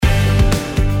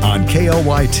On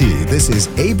KLYT, this is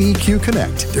ABQ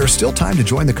Connect. There's still time to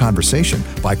join the conversation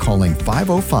by calling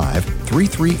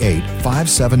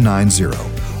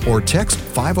 505-338-5790 or text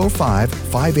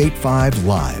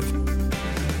 505-585-LIVE.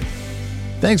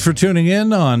 Thanks for tuning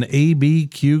in on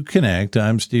ABQ Connect.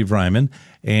 I'm Steve Ryman.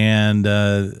 And,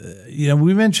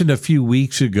 we mentioned a few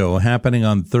weeks ago, happening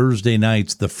on Thursday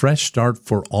nights, the Fresh Start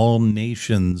for All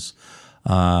Nations.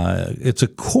 It's a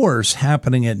course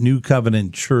happening at New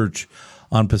Covenant Church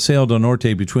on Paseo del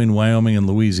Norte between Wyoming and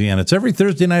Louisiana. It's every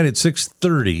Thursday night at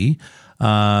 6:30.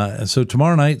 So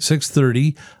tomorrow night,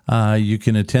 6:30, you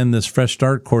can attend this Fresh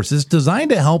Start course. It's designed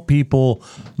to help people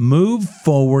move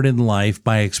forward in life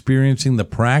by experiencing the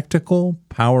practical,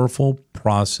 powerful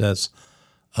process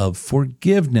of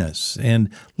forgiveness.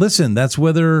 And listen, that's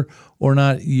whether or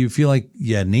not you feel like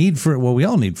we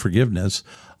all need forgiveness,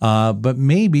 but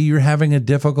maybe you're having a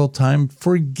difficult time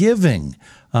forgiving.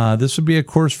 This would be a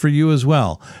course for you as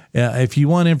well. If you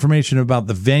want information about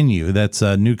the venue, that's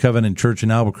New Covenant Church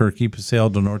in Albuquerque, Paseo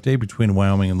del Norte, between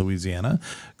Wyoming and Louisiana,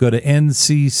 go to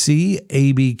nccabq.org.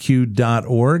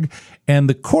 And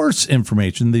the course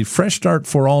information, the Fresh Start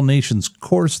for All Nations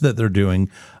course that they're doing,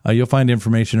 you'll find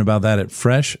information about that at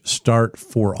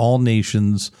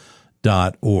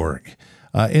freshstartforallnations.org.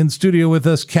 In studio with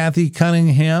us, Kathi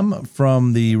Cunningham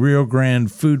from the Rio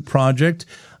Grande Food Project.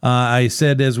 I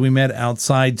said as we met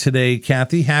outside today,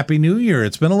 Kathi, Happy New Year.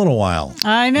 It's been a little while.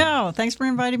 I know. Thanks for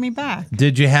inviting me back.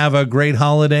 Did you have a great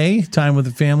holiday, time with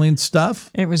the family and stuff?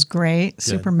 It was great. Good.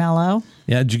 Super mellow.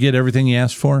 Yeah. Did you get everything you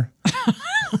asked for?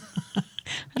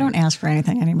 I don't ask for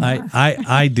anything anymore.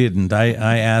 I didn't.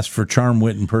 I asked for charm,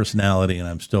 wit, and personality, and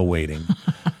I'm still waiting.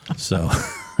 So...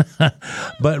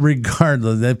 But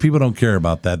regardless, people don't care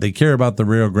about that. They care about the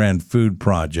Rio Grande Food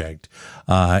Project.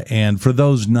 And for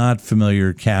those not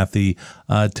familiar, Kathi,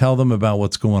 tell them about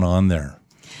what's going on there.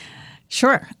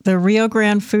 Sure. The Rio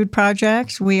Grande Food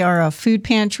Project, we are a food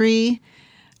pantry,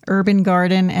 urban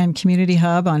garden, and community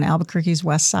hub on Albuquerque's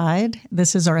west side.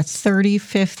 This is our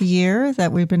 35th year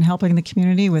that we've been helping the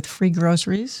community with free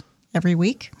groceries every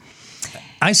week.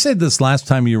 I said this last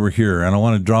time you were here, and I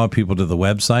want to draw people to the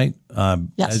website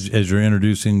yes. as you're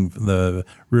introducing the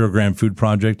Rio Grande Food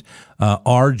Project.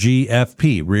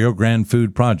 RGFP, Rio Grande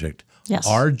Food Project. Yes.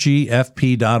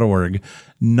 RGFP.org.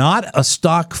 Not a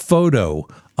stock photo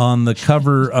on the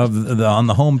cover of on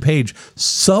the home page.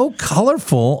 So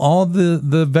colorful, all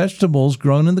the vegetables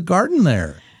grown in the garden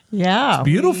there. Yeah. It's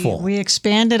beautiful. We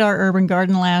expanded our urban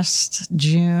garden last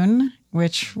June,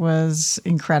 which was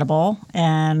incredible.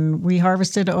 And we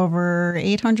harvested over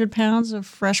 800 pounds of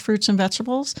fresh fruits and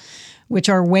vegetables, which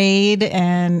are weighed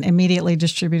and immediately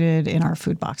distributed in our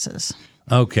food boxes.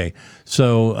 Okay.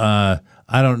 So I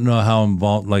don't know how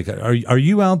involved, like, are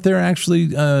you out there actually,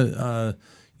 doing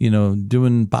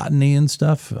botany and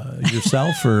stuff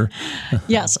yourself? Or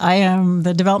Yes, I am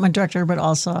the development director, but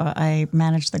also I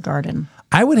manage the garden.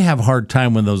 I would have a hard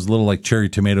time when those little like cherry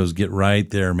tomatoes get right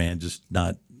there, man, just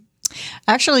not.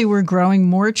 Actually, we're growing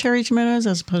more cherry tomatoes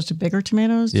as opposed to bigger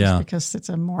tomatoes just Yeah. because it's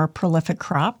a more prolific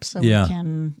crop, so Yeah. we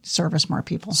can service more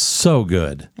people. So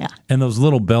good. Yeah. And those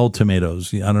little bell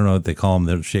tomatoes, I don't know what they call them.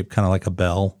 They're shaped kind of like a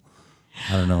bell.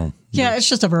 I don't know. Yeah, it's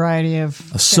just a variety of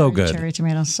cherry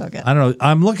tomatoes. So good. I don't know.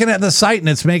 I'm looking at the site and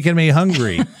it's making me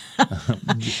hungry.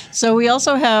 So we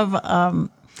also have,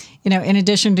 in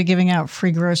addition to giving out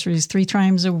free groceries 3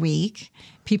 times a week,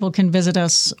 people can visit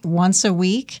us once a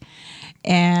week.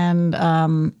 And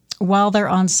while they're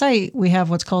on site, we have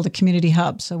what's called a community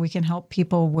hub. So we can help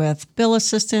people with bill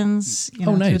assistance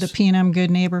Nice. through the P&M Good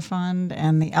Neighbor Fund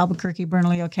and the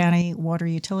Albuquerque-Bernalillo County Water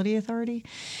Utility Authority.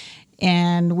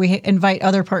 And we invite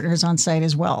other partners on site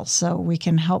as well. So we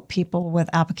can help people with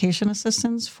application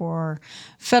assistance for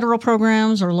federal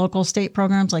programs or local state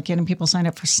programs, like getting people signed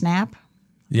up for SNAP,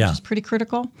 Yeah. which is pretty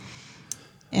critical.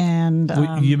 And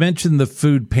You mentioned the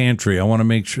food pantry. I want to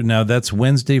make sure. Now, that's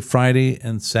Wednesday, Friday,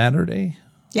 and Saturday?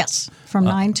 yes, from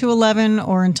 9 to 11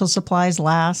 or until supplies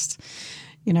last.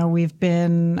 We've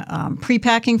been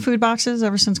pre-packing food boxes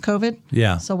ever since COVID.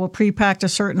 Yeah. So we'll pre-pack a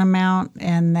certain amount,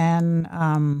 and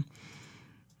then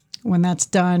when that's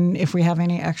done, if we have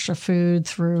any extra food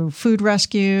through food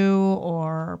rescue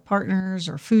or partners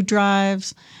or food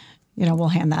drives, we'll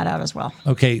hand that out as well.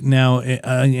 Okay. Now,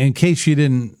 in case you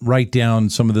didn't write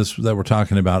down some of this that we're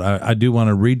talking about, I do want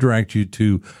to redirect you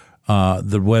to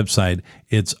the website.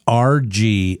 It's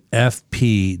rgfp.org.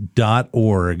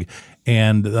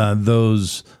 And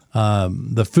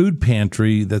the food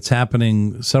pantry that's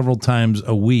happening several times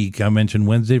a week. I mentioned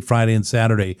Wednesday, Friday, and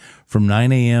Saturday from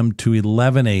 9 a.m. to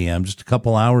 11 a.m., just a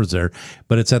couple hours there.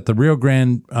 But it's at the Rio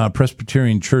Grande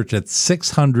Presbyterian Church at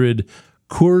 600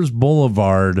 Coors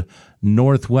Boulevard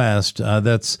Northwest.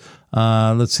 That's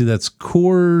that's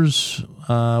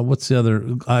Coors. What's the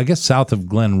other? I guess south of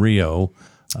Glen Rio.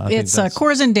 It's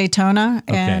Coors in Daytona,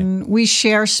 and we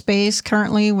share space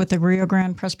currently with the Rio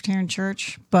Grande Presbyterian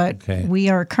Church, but we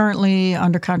are currently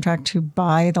under contract to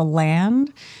buy the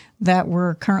land that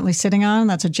we're currently sitting on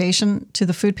that's adjacent to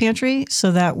the food pantry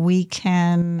so that we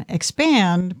can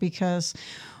expand, because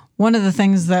one of the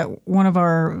things that one of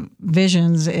our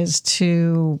visions is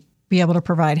to be able to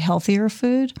provide healthier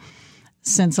food,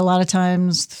 since a lot of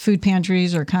times food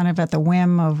pantries are kind of at the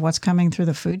whim of what's coming through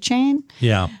the food chain.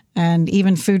 Yeah. And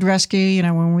even food rescue,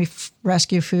 when we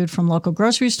rescue food from local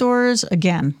grocery stores,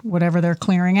 again, whatever they're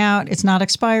clearing out, it's not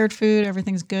expired food,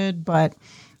 everything's good, but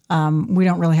we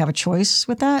don't really have a choice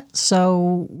with that.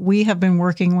 So we have been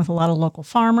working with a lot of local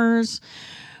farmers,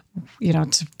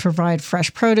 to provide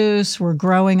fresh produce. We're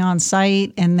growing on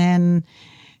site, and then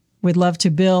we'd love to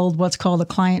build what's called a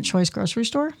client choice grocery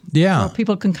store. Yeah. Where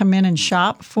people can come in and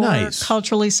shop for Nice.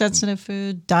 culturally sensitive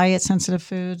food, diet sensitive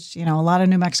foods. A lot of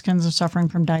New Mexicans are suffering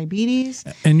from diabetes.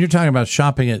 And you're talking about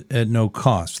shopping at no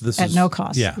cost. This At is no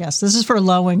cost. Yeah. Yes. This is for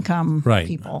low income Right.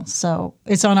 people. So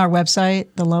it's on our website,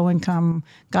 the low income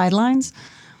guidelines.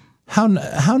 How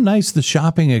nice the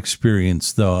shopping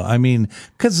experience, though. And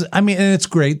it's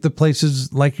great. The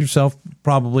places like yourself,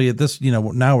 probably at this,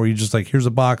 now where you just like, here's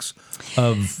a box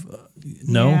of,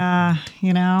 no? Yeah,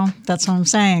 that's what I'm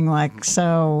saying.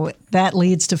 So that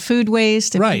leads to food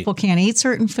waste if Right. people can't eat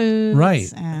certain foods. Right.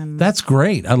 And That's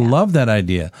great. I love that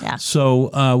idea. Yeah.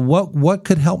 So what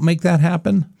could help make that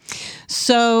happen?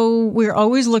 So we're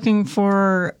always looking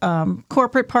for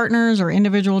corporate partners or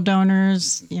individual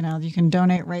donors. You can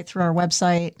donate right through our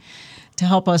website to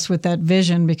help us with that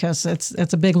vision, because it's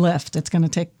a big lift. It's going to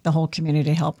take the whole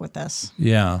community to help with this.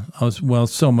 Yeah.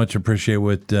 So much appreciate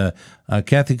what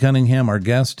Kathi Cunningham, our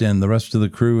guest, and the rest of the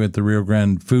crew at the Rio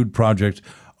Grande Food Project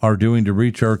are doing to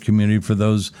reach our community for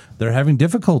those that are having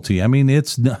difficulty.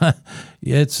 It's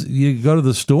you go to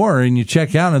the store and you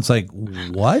check out and it's like,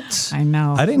 what? I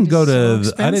know. I didn't go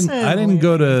to I didn't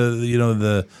go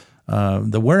to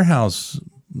the warehouse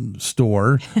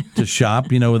store to shop,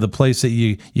 with a place that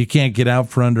you can't get out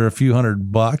for under a few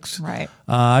 $100. Right.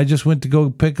 I just went to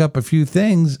go pick up a few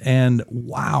things, and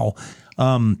wow.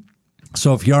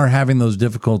 So if you are having those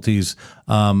difficulties,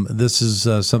 this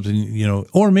is something,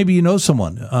 or maybe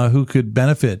someone who could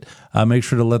benefit, make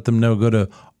sure to let them know. Go to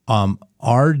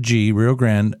RG, Rio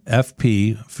Grande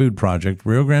FP Food Project,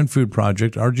 Rio Grande Food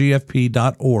Project,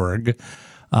 rgfp.org,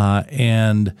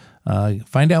 and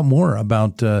find out more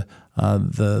about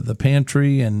the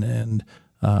pantry and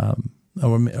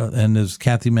as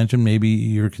Kathi mentioned, maybe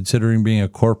you're considering being a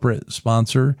corporate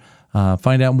sponsor.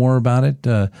 Find out more about it.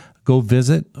 Go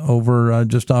visit over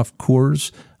just off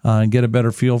Coors and get a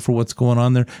better feel for what's going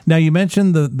on there. Now, you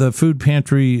mentioned the food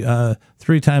pantry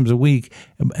 3 times a week,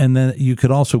 and then you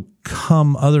could also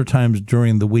come other times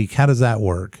during the week. How does that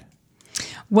work?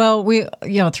 Well, we,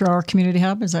 through our community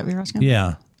hub, is that what you're asking?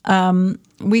 Yeah.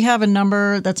 We have a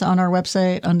number that's on our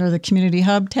website under the Community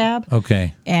Hub tab.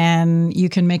 Okay. And you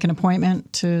can make an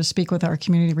appointment to speak with our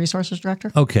Community Resources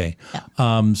Director. Okay.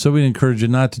 Yeah. So we encourage you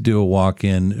not to do a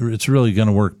walk-in. It's really going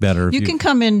to work better. You can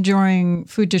come in during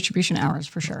food distribution hours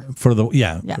for sure. For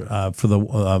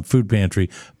the food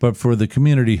pantry. But for the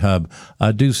Community Hub,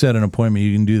 do set an appointment.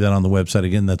 You can do that on the website.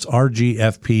 Again, that's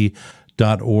rgfp.org.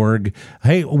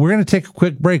 Hey, we're going to take a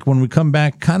quick break. When we come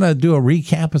back, kind of do a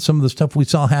recap of some of the stuff we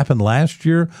saw happen last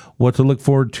year, what to look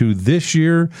forward to this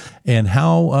year, and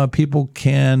how people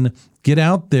can get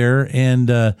out there and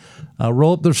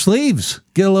roll up their sleeves,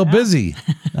 get a little busy.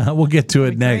 We'll get to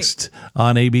it next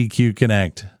on ABQ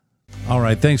Connect. All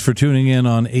right, thanks for tuning in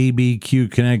on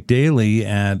ABQ Connect Daily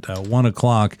at 1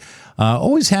 o'clock.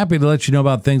 Always happy to let you know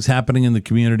about things happening in the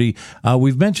community.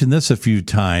 We've mentioned this a few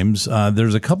times.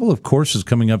 There's a couple of courses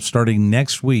coming up starting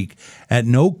next week at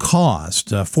no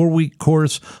cost. A 4-week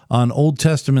course on Old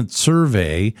Testament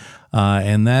survey,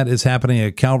 and that is happening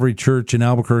at Calvary Church in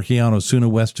Albuquerque on Osuna,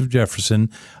 west of Jefferson.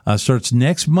 Starts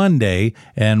next Monday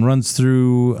and runs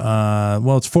through,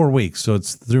 it's 4 weeks, so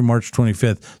it's through March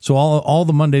 25th. So all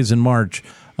the Mondays in March,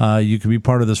 you can be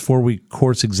part of this 4-week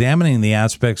course examining the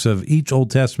aspects of each Old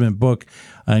Testament book,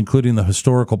 including the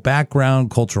historical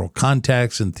background, cultural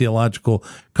context, and theological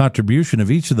contribution of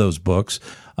each of those books.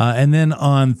 And then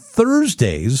on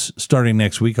Thursdays, starting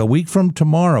next week, a week from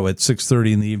tomorrow at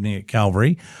 6:30 in the evening at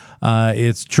Calvary,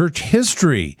 it's church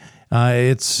history.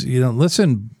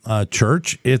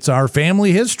 Church, it's our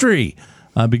family history.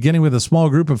 Beginning with a small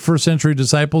group of first-century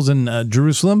disciples in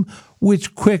Jerusalem,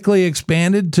 which quickly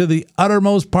expanded to the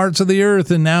uttermost parts of the earth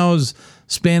and now is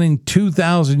spanning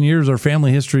 2,000 years. Our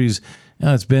family histories,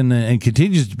 it's been and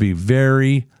continues to be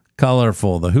very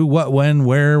colorful. The who, what, when,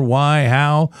 where, why,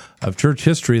 how of church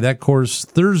history. That course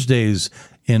Thursdays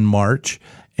in March.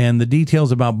 And the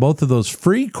details about both of those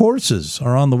free courses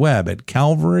are on the web at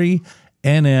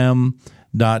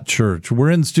calvarynm.church.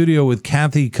 We're in studio with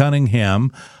Kathi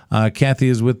Cunningham. Kathi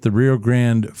is with the Rio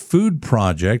Grande Food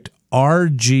Project,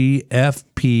 rgfp.org.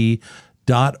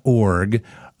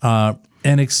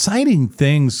 And exciting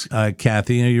things,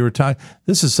 Kathi. You were talking.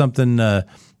 This is something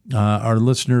our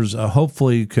listeners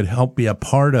hopefully could help be a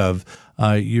part of.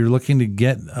 You're looking to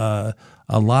get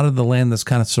a lot of the land that's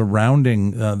kind of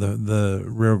surrounding the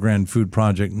Rio Grande Food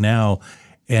Project now,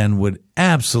 and would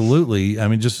absolutely,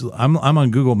 I'm on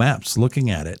Google Maps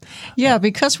looking at it. Yeah,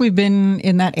 because we've been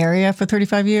in that area for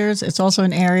 35 years, it's also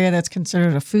an area that's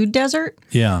considered a food desert.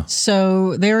 Yeah.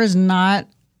 So there is not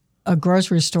a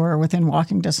grocery store within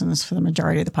walking distance for the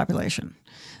majority of the population.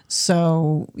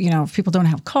 So, if people don't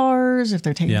have cars, if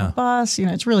they're taking a bus,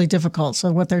 it's really difficult.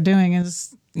 So what they're doing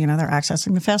is, they're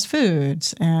accessing the fast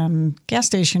foods and gas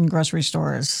station grocery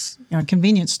stores,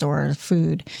 convenience stores,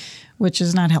 food, which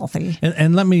is not healthy.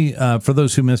 And let me, for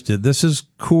those who missed it, this is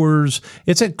Coors.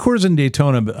 It's at Coors in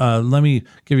Daytona. Let me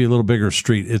give you a little bigger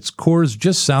street. It's Coors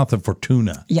just south of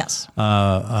Fortuna. Yes.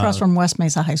 Across from West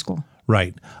Mesa High School.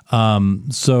 Right. Go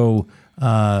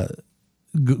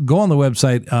on the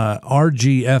website,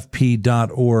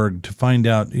 rgfp.org, to find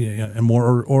out and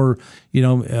more. Or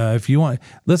if you want,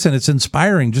 listen, it's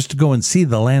inspiring just to go and see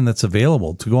the land that's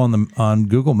available, to go on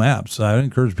Google Maps. I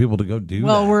encourage people to go do that.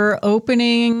 Well, we're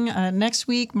opening next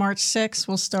week, March 6th,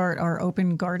 we'll start our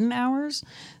open garden hours.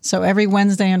 So every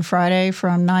Wednesday and Friday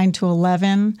from 9 to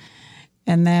 11.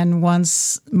 And then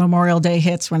once Memorial Day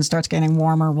hits, when it starts getting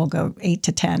warmer, we'll go 8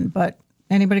 to 10. But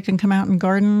anybody can come out and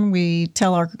garden. We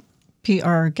tell our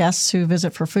guests who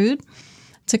visit for food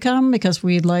to come, because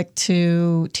we'd like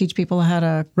to teach people how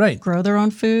to grow their own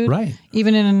food. Right.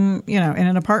 Even in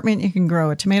an apartment, you can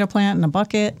grow a tomato plant in a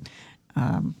bucket.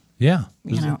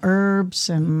 Herbs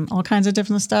and all kinds of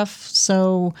different stuff.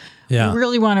 So we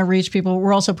really want to reach people.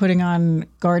 We're also putting on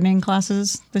gardening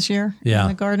classes this year in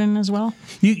the garden as well.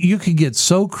 You could get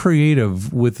so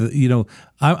creative with,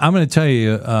 I'm going to tell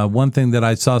you one thing that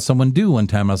I saw someone do one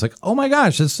time. I was like, oh my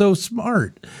gosh, that's so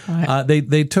smart. Right.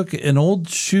 They took an old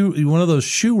one of those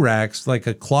shoe racks, like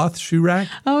a cloth shoe rack.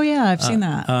 Oh yeah, I've seen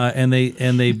that. And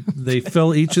they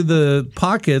fill each of the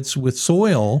pockets with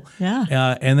soil.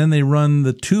 Yeah. And then they run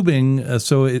the tubing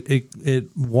so it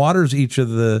waters each of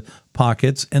the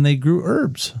pockets, and they grew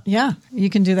herbs. Yeah. You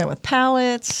can do that with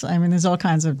pallets. There's all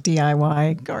kinds of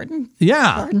DIY garden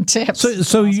tips. So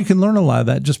awesome. You can learn a lot of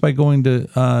that just by going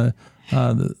to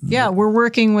we're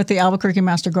working with the Albuquerque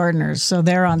Master Gardeners, so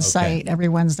they're on site every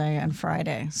Wednesday and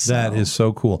Friday. So that is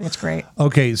so cool. It's great.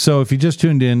 Okay, so if you just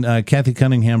tuned in, Kathi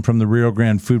Cunningham from the Rio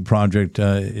Grande Food Project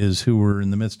is who we're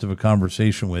in the midst of a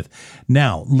conversation with.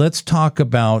 Now, let's talk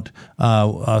about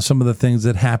some of the things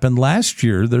that happened last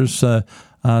year. There's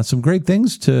some great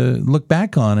things to look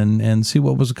back on and see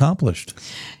what was accomplished.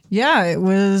 Yeah, it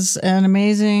was an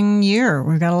amazing year.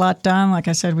 We got a lot done. Like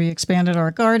I said, we expanded our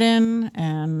garden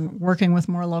and working with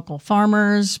more local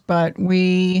farmers, but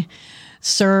we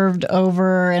served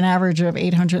over an average of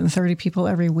 830 people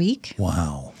every week.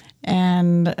 Wow.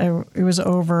 And it was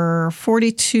over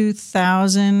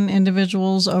 42,000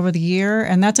 individuals over the year.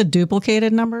 And that's a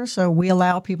duplicated number. So we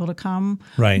allow people to come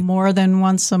more than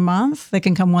once a month. They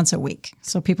can come once a week.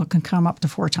 So people can come up to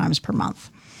 4 times per month.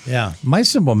 Yeah. My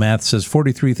simple math says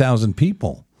 43,000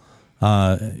 people.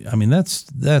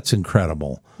 That's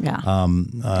incredible. Yeah.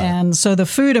 And so the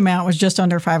food amount was just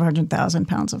under 500,000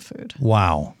 pounds of food.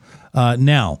 Wow.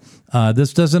 Now,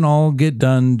 this doesn't all get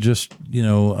done just,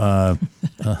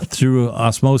 through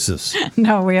osmosis.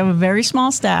 No, we have a very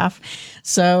small staff.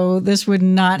 So this would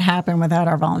not happen without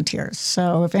our volunteers.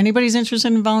 So if anybody's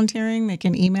interested in volunteering, they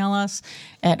can email us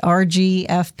at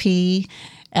rgfp@rgfp.org.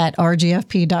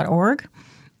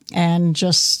 And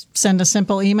just send a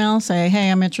simple email, say, hey,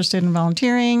 I'm interested in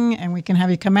volunteering, and we can have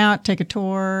you come out, take a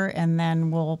tour, and then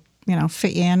we'll,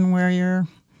 fit you in where your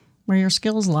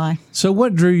skills lie. So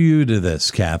what drew you to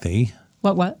this, Kathi?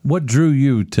 What? What drew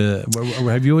you to,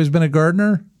 have you always been a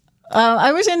gardener?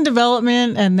 I was in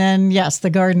development, and then, yes, the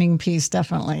gardening piece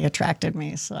definitely attracted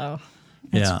me, so...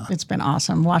 It's been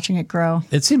awesome watching it grow.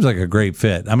 It seems like a great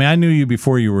fit. I knew you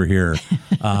before you were here,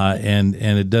 and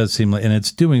it does seem like, and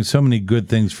it's doing so many good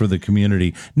things for the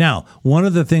community. Now, one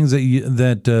of the things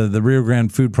that the Rio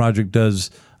Grande Food Project does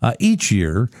each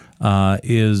year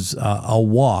is a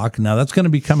walk. Now that's going to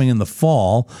be coming in the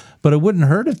fall, but it wouldn't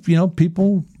hurt if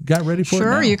people got ready for it.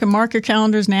 Sure, you can mark your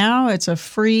calendars now. It's a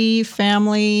free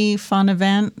family fun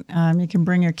event. You can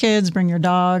bring your kids, bring your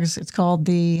dogs. It's called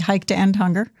the Hike to End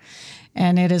Hunger.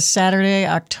 And it is Saturday,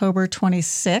 October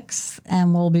 26th,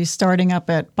 and we'll be starting up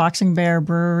at Boxing Bear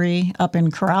Brewery up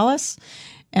in Corrales.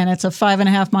 And it's a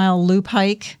 5.5-mile loop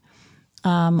hike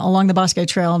along the Bosque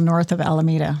Trail north of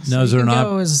Alameda. So now, is there you can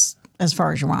go as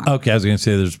far as you want. Okay, I was going to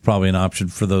say there's probably an option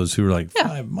for those who are like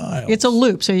 5 miles. It's a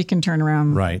loop, so you can turn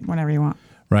around whenever you want.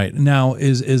 Right. Now,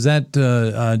 is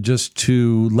that just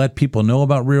to let people know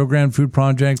about Rio Grande Food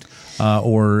Project,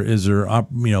 or is there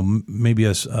maybe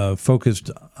a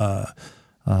focused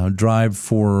drive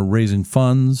for raising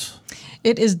funds?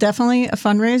 It is definitely a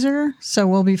fundraiser. So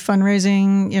we'll be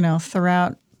fundraising,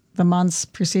 throughout the months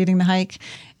preceding the hike,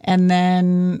 and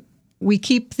then we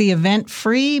keep the event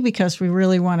free because we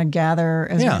really want to gather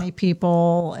as many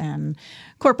people and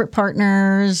corporate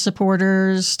partners,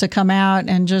 supporters to come out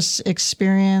and just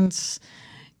experience,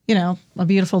 a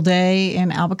beautiful day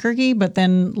in Albuquerque, but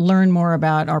then learn more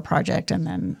about our project and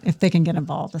then if they can get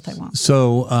involved if they want.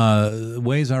 So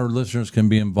ways our listeners can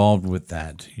be involved with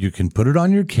that. You can put it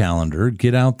on your calendar,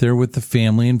 get out there with the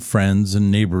family and friends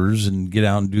and neighbors and get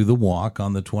out and do the walk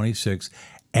on the 26th.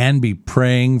 And be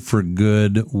praying for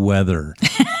good weather,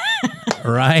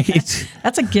 right?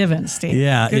 That's a given, Steve.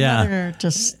 Yeah, good weather,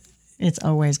 it's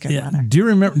always good weather. Do you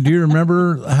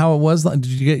remember how it was? Did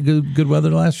you get good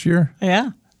weather last year? Yeah.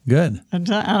 Good. I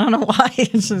don't know why.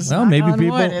 It's just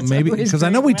maybe because I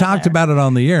know we talked about it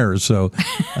on the air, so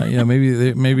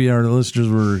maybe our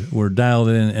listeners were dialed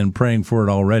in and praying for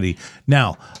it already.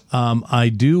 Now, I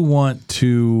do want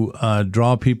to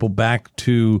draw people back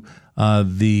to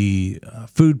the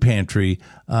food pantry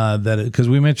because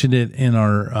we mentioned it in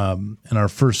our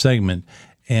first segment,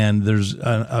 and there's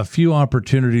a few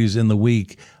opportunities in the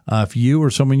week. If you or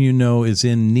someone you know is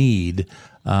in need,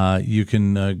 you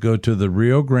can go to the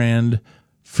Rio Grande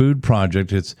Food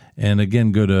Project. And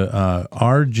again, go to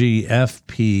rgfp.org,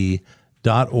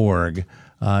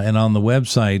 and on the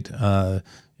website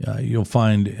you'll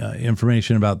find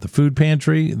information about the food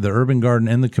pantry, the urban garden,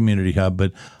 and the community hub.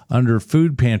 But under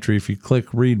food pantry, if you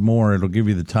click read more, it'll give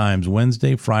you the times: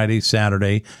 Wednesday, Friday,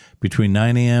 Saturday, between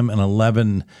 9 a.m. and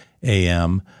 11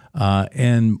 a.m.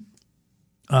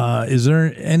 Is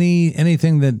there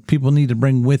anything that people need to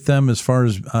bring with them as far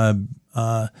as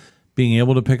being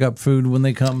able to pick up food when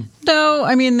they come? No,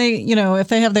 I mean, if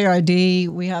they have their ID,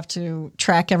 we have to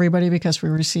track everybody because we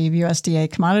receive USDA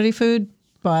commodity food,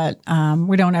 but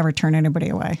we don't ever turn anybody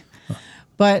away. Huh.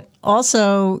 But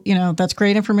also, that's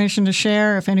great information to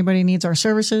share if anybody needs our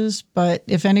services. But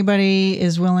if anybody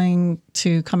is willing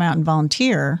to come out and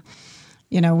volunteer,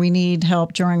 we need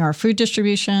help during our food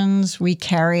distributions. We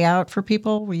carry out for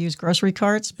people. We use grocery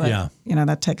carts, but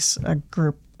that takes a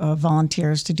group of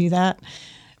volunteers to do that.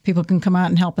 People can come out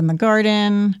and help in the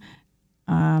garden.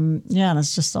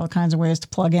 There's just all kinds of ways to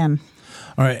plug in.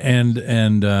 All right,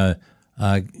 and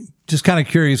just kind of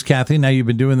curious, Kathi. Now you've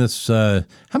been doing this. How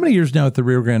many years now at the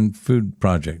Rio Grande Food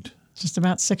Project? Just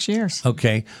about 6 years.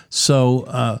 Okay,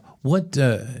 so what?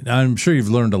 I'm sure you've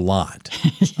learned a lot.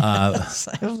 Yes,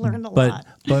 I've learned a lot.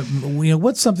 But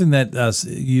what's something that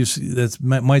that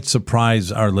might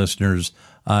surprise our listeners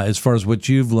as far as what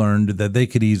you've learned that they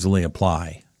could easily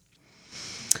apply?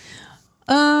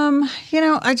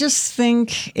 I just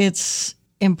think it's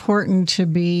important to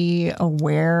be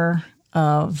aware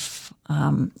of.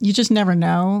 You just never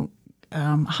know.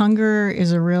 Hunger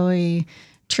is a really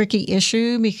tricky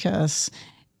issue because,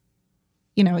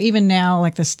 even now,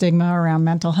 like the stigma around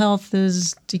mental health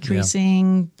is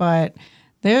decreasing, but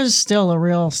there's still a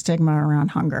real stigma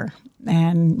around hunger.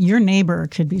 And your neighbor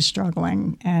could be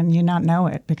struggling and you not know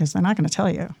it because they're not going to tell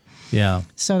you. Yeah.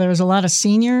 So there's a lot of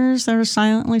seniors that are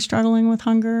silently struggling with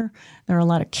hunger. There are a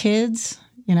lot of kids,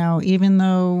 even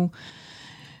though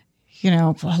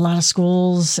a lot of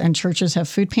schools and churches have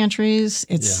food pantries.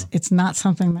 It's not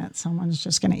something that someone's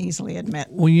just going to easily admit.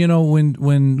 Well,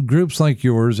 when groups like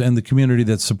yours and the community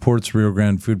that supports Rio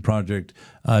Grande Food Project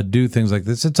do things like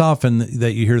this, it's often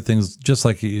that you hear things just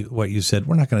like what you said.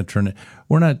 We're not going to turn it.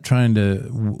 We're not trying to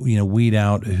weed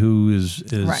out who is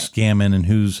right. Scamming and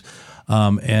who's.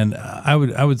 And I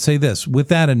would say this with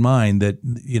that in mind that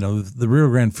the Rio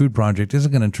Grande Food Project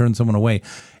isn't going to turn someone away.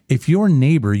 If your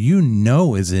neighbor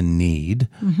is in need,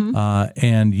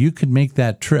 and you could make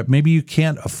that trip, maybe you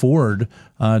can't afford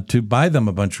to buy them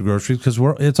a bunch of groceries because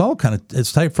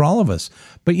it's tight for all of us.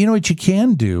 But what you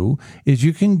can do is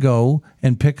you can go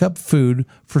and pick up food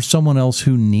for someone else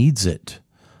who needs it.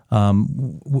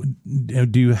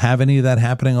 Do you have any of that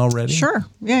happening already? Sure.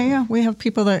 Yeah. We have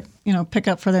people that, pick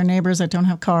up for their neighbors that don't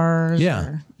have cars. Yeah.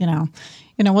 Or,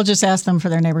 we'll just ask them for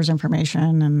their neighbor's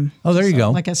information. And there you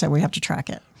go. Like I said, we have to track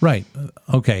it. Right.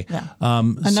 Okay. Yeah.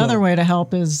 Another way to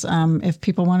help is if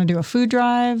people want to do a food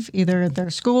drive, either at their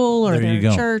school or their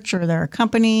church or their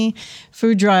company.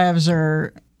 Food drives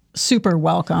are super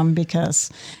welcome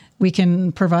because we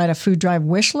can provide a food drive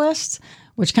wish list,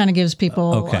 which kind of gives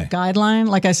people a guideline.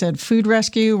 Like I said, food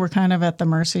rescue, we're kind of at the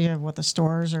mercy of what the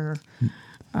stores are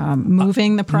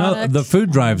moving the product. No, the food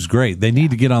drive's great. They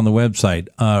need to get on the website,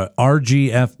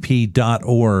 rgfp.org.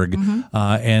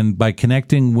 And by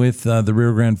connecting with the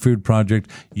Rio Grande Food Project,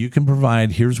 you can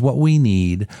provide, here's what we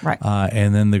need. Right.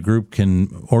 And then the group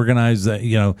can organize that,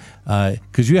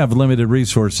 because you have limited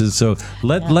resources. So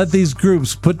let these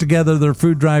groups put together their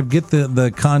food drive, get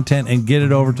the content, and get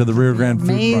it over to the Rio Grande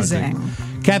Food Project.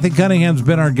 Kathi Cunningham's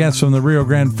been our guest from the Rio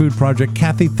Grande Food Project.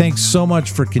 Kathi, thanks so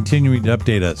much for continuing to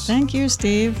update us. Thank you,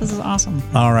 Steve. This is awesome.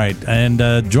 All right.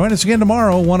 And join us again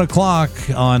tomorrow, 1 o'clock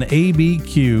on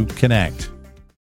ABQ Connect.